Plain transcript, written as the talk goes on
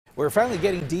We're finally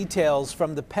getting details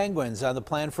from the Penguins on the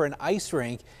plan for an ice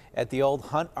rink at the old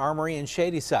Hunt Armory in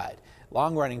Shadyside.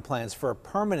 Long-running plans for a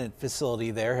permanent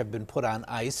facility there have been put on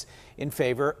ice in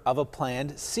favor of a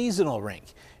planned seasonal rink.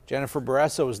 Jennifer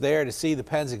Borrasso was there to see the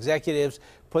Pens executives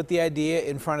put the idea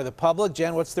in front of the public.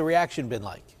 Jen, what's the reaction been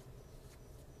like?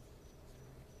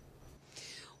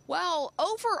 Well,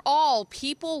 overall,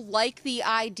 people like the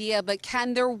idea, but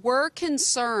there were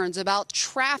concerns about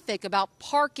traffic, about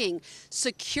parking,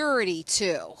 security,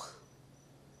 too.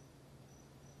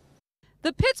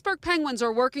 The Pittsburgh Penguins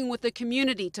are working with the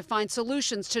community to find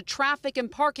solutions to traffic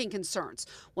and parking concerns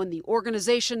when the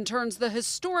organization turns the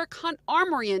historic Hunt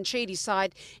Armory in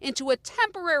Shadyside into a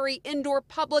temporary indoor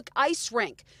public ice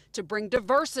rink to bring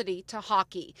diversity to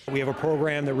hockey. We have a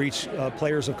program that reaches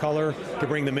players of color to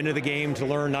bring them into the game to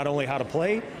learn not only how to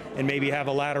play and maybe have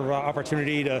a ladder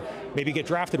opportunity to maybe get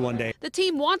drafted one day. The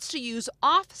team wants to use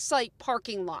off-site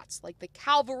parking lots like the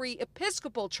Calvary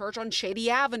Episcopal Church on Shady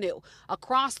Avenue,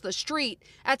 across the street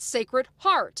at Sacred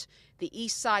Heart, the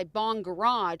East Side Bond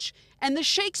Garage, and the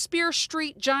Shakespeare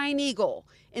Street Giant Eagle.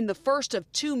 In the first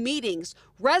of two meetings,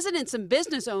 residents and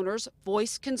business owners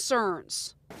voiced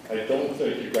concerns. I don't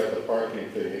think you've got the parking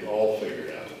thing all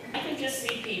figured out. I can just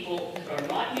see people who are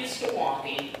not used to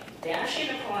walking, dashing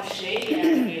across Shady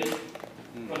Avenue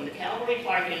from the Calvary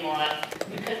parking lot.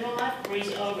 You cannot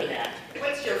breeze over that.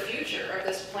 What's your future of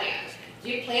this plan? Do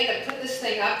you plan to put this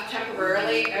thing up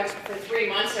temporarily for 3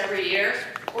 months every year?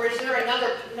 Or is there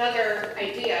another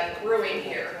idea brewing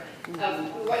here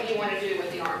of what you want to do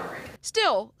with the armory?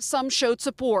 Still, some showed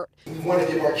support. We want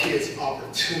to give our kids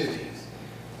opportunities.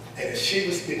 And as she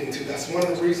was speaking to, that's one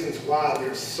of the reasons why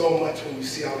there's so much when you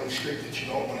see out on the street that you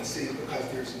don't want to see, because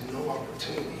there's no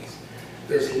opportunities.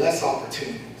 There's less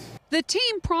opportunities. The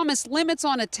team promised limits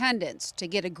on attendance, to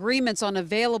get agreements on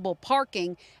available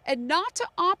parking, and not to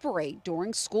operate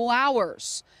during school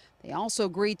hours. They also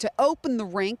agreed to open the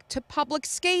rink to public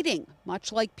skating,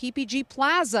 much like PPG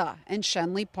Plaza and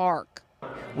Shenley Park.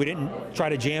 We didn't try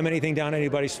to jam anything down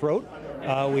anybody's throat.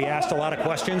 We asked a lot of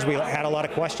questions. We had a lot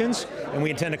of questions, and we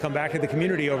intend to come back to the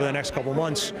community over the next couple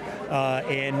months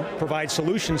and provide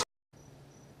solutions.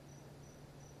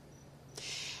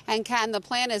 And Ken, the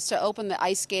plan is to open the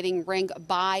ice skating rink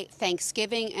by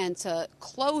Thanksgiving and to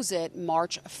close it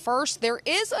March 1st. There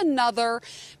is another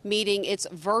meeting. It's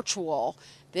virtual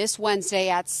this Wednesday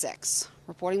at 6.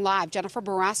 Reporting live, Jennifer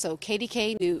Borrasso,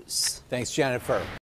 KDKA News. Thanks, Jennifer.